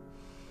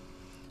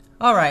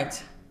 All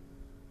right.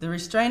 The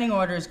restraining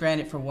order is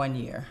granted for 1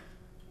 year.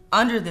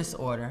 Under this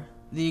order,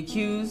 the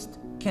accused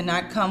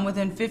cannot come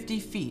within 50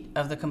 feet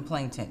of the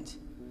complainant,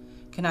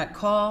 cannot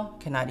call,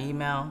 cannot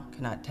email,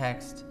 cannot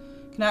text,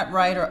 cannot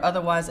write or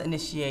otherwise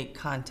initiate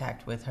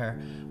contact with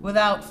her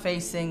without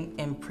facing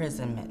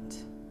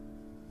imprisonment.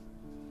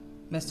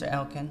 Mr.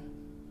 Elkin,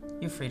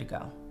 you're free to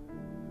go.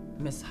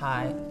 Miss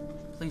Hyde,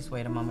 please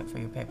wait a moment for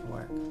your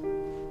paperwork.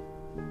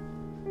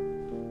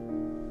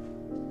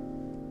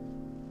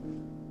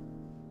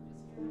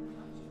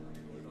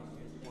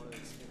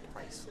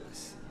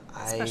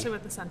 Especially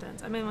with the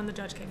sentence. I mean, when the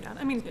judge came down.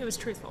 I mean, it was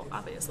truthful,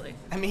 obviously.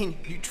 I mean,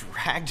 you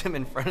dragged him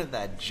in front of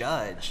that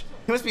judge.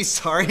 He must be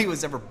sorry he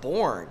was ever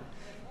born.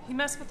 He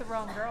messed with the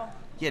wrong girl.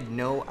 He had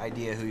no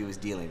idea who he was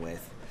dealing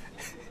with.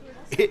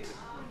 It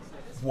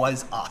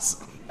was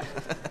awesome.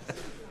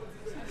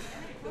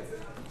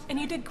 And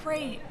you did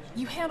great.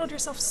 You handled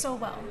yourself so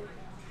well.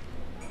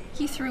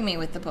 He threw me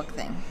with the book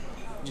thing.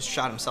 He just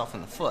shot himself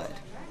in the foot.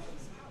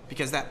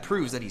 Because that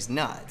proves that he's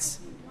nuts.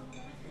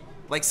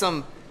 Like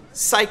some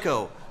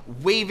psycho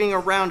waving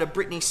around a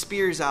Britney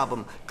Spears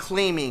album,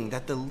 claiming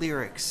that the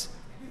lyrics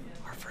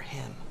are for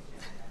him.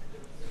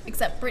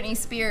 Except Britney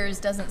Spears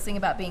doesn't sing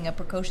about being a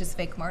precocious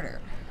fake martyr.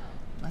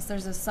 Unless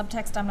there's a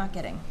subtext I'm not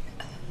getting.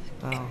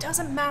 It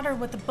doesn't matter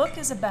what the book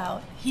is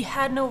about. He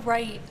had no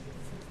right.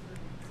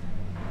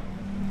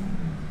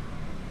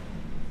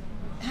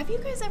 Have you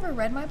guys ever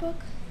read my book?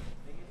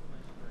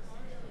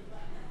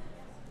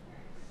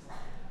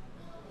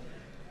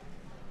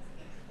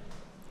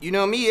 You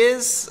know me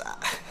is,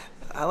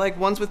 I like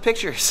ones with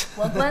pictures.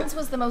 Well, Glenn's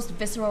was the most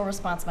visceral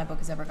response my book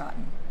has ever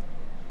gotten.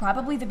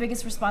 Probably the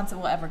biggest response it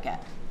will ever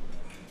get.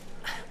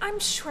 I'm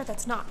sure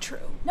that's not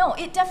true. No,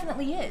 it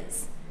definitely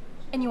is.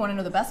 And you want to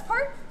know the best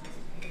part?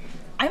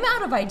 I'm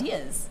out of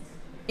ideas.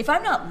 If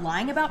I'm not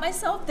lying about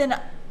myself, then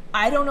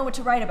I don't know what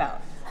to write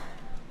about.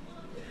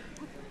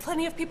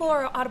 Plenty of people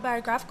are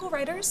autobiographical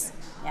writers.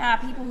 Yeah,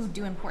 people who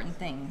do important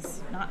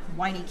things, not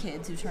whiny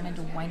kids who turn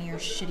into whinier,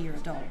 shittier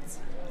adults.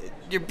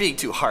 You're being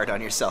too hard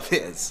on yourself,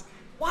 Iz.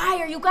 Why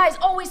are you guys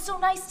always so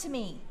nice to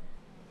me?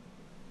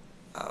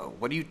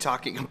 What are you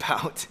talking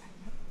about?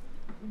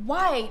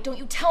 Why don't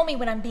you tell me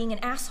when I'm being an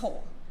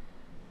asshole?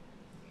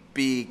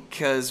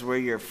 Because we're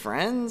your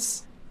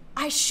friends?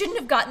 I shouldn't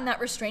have gotten that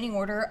restraining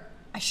order.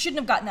 I shouldn't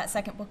have gotten that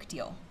second book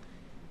deal.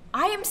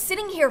 I am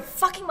sitting here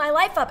fucking my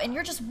life up and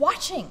you're just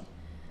watching.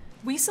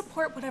 We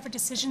support whatever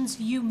decisions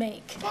you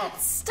make. Dad,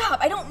 stop.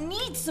 I don't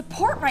need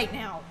support right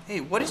now. Hey,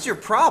 what is your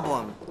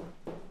problem?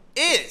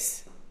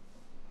 Isabel!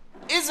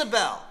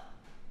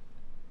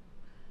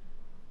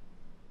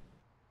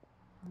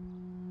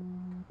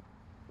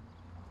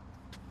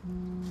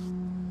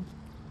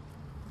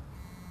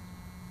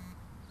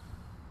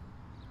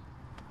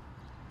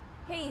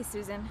 Hey,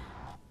 Susan.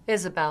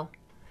 Isabel,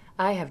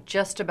 I have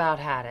just about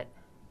had it.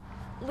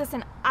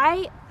 Listen,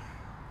 I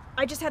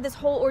just had this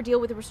whole ordeal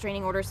with the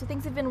restraining order, so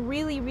things have been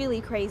really,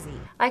 really crazy.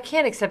 I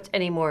can't accept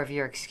any more of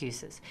your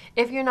excuses.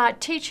 If you're not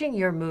teaching,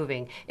 you're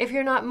moving. If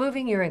you're not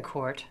moving, you're in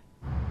court.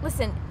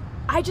 Listen,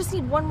 I just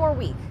need 1 more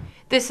week.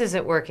 This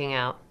isn't working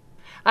out.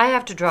 I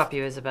have to drop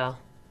you, Isabel.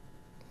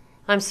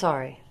 I'm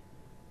sorry.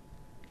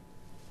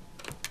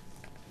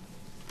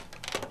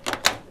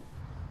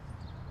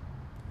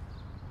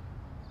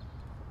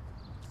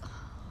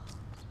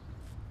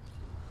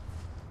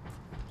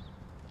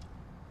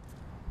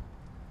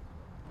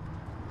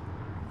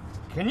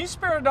 Can you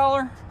spare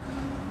 $1?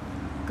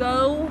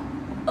 Go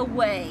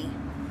away.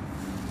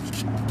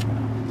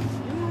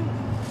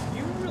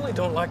 You really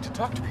don't like to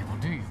talk to people,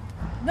 do you?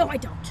 No, I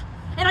don't.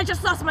 And I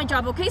just lost my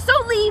job, okay? So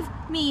leave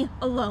me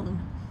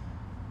alone.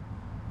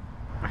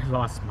 I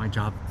lost my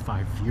job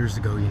 5 years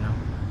ago, you know.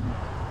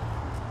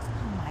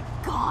 Oh my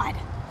God.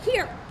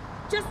 Here,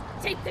 just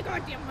take the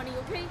goddamn money,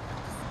 okay?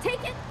 Just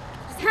take it.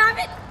 Just have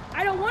it.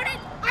 I don't want it.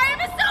 I am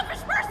a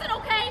selfish person,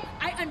 okay?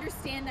 I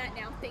understand that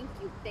now. Thank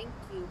you. Thank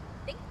you.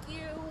 Thank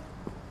you.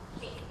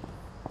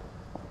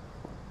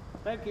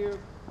 Thank you.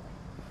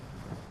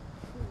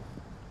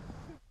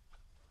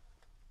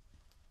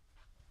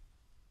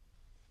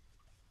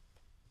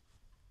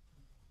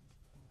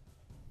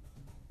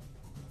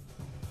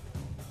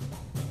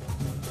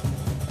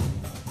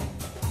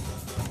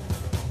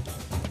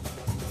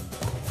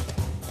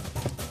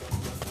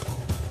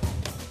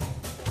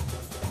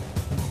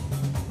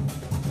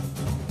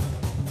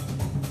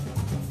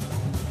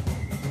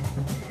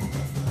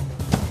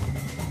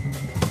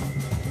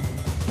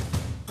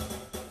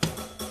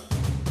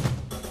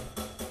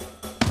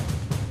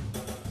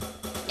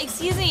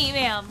 Excuse me,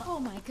 ma'am. Oh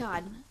my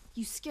God.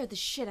 You scared the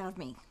shit out of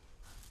me.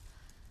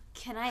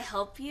 Can I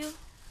help you?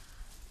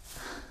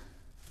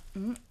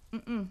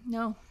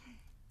 No.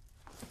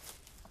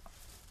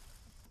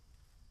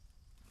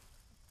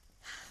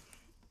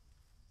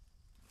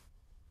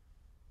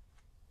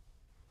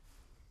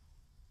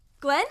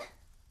 Glenn?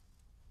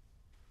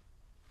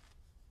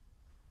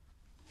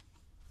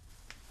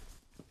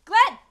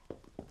 Glenn!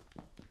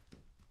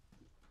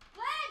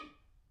 Glenn!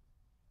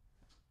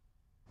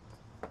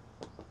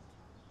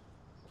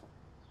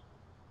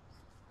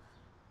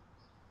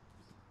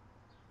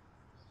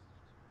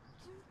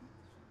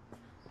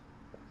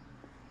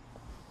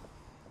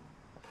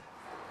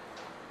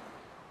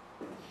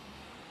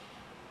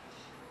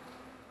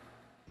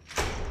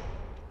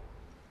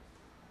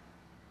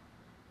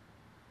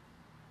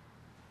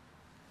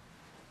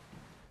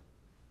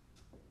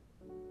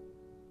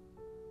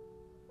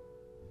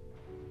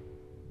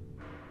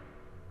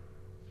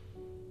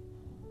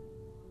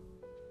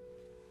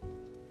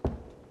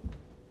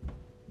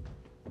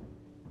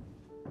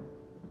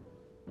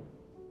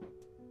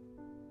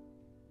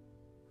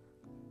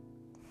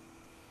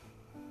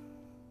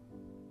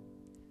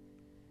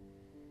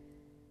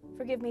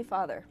 Forgive me,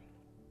 Father,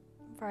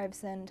 for I have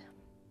sinned.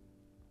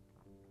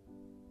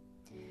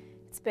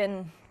 It's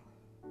been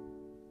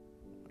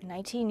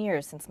 19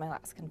 years since my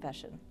last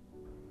confession.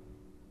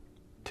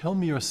 Tell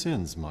me your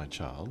sins, my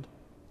child.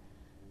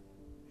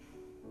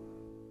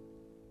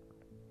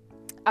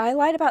 I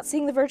lied about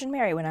seeing the Virgin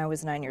Mary when I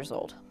was 9 years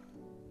old.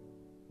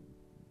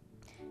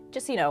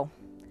 Just so you know,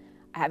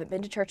 I haven't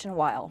been to church in a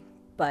while,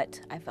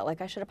 but I felt like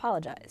I should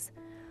apologize.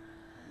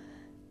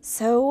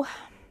 So,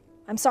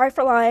 I'm sorry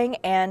for lying,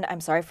 and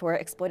I'm sorry for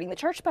exploiting the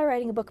church by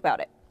writing a book about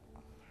it.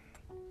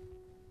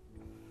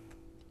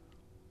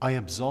 I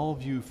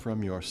absolve you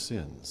from your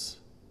sins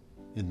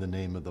in the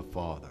name of the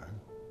Father,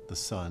 the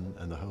Son,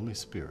 and the Holy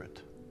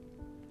Spirit.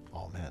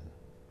 Amen.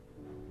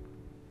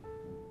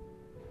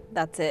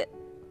 That's it.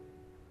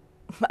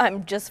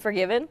 I'm just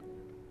forgiven?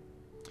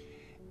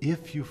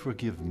 If you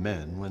forgive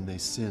men when they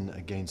sin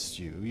against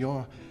you,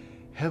 your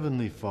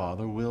heavenly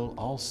Father will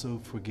also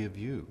forgive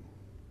you.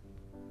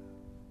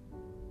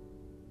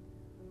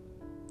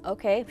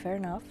 Okay, fair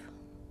enough.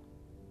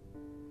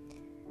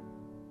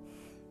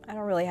 I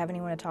don't really have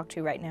anyone to talk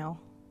to right now.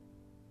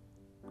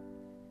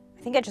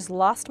 I think I just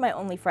lost my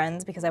only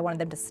friends because I wanted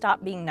them to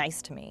stop being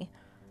nice to me.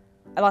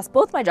 I lost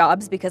both my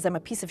jobs because I'm a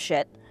piece of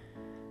shit.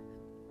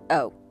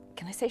 Oh,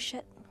 can I say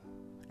shit?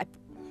 I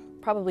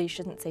probably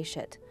shouldn't say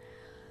shit.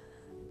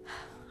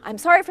 I'm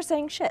sorry for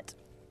saying shit.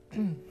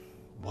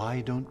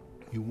 Why don't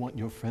you want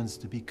your friends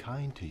to be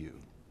kind to you?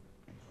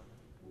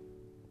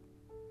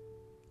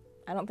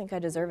 I don't think I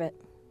deserve it.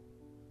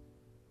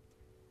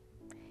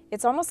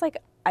 It's almost like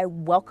I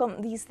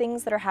welcome these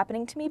things that are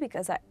happening to me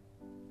because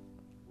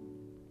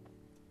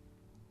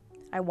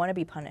I want to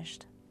be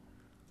punished.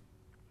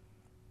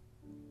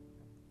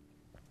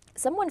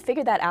 Someone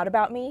figured that out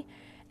about me,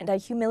 and I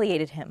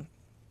humiliated him.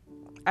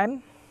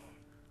 I'm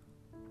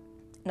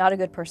not a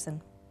good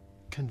person.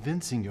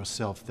 Convincing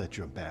yourself that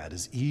you're bad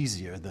is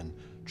easier than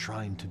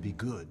trying to be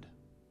good.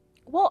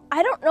 Well,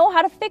 I don't know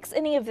how to fix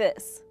any of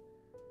this.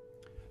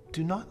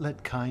 Do not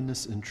let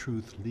kindness and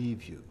truth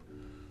leave you.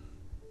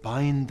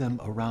 Bind them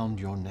around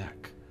your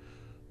neck.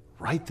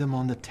 Write them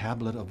on the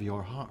tablet of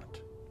your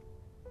heart.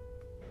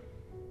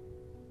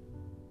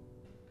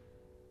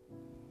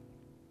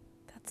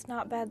 That's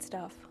not bad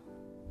stuff.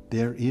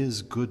 There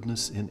is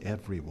goodness in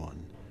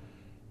everyone.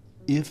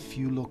 If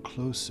you look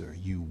closer,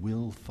 you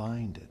will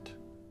find it.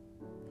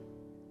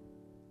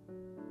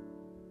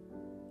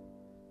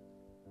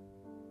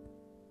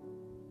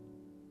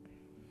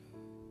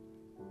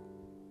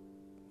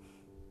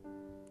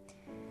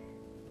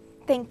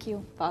 Thank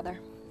you, Father.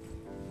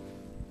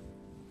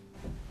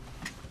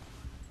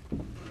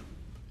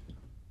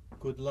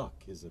 Good luck,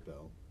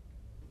 Isabel.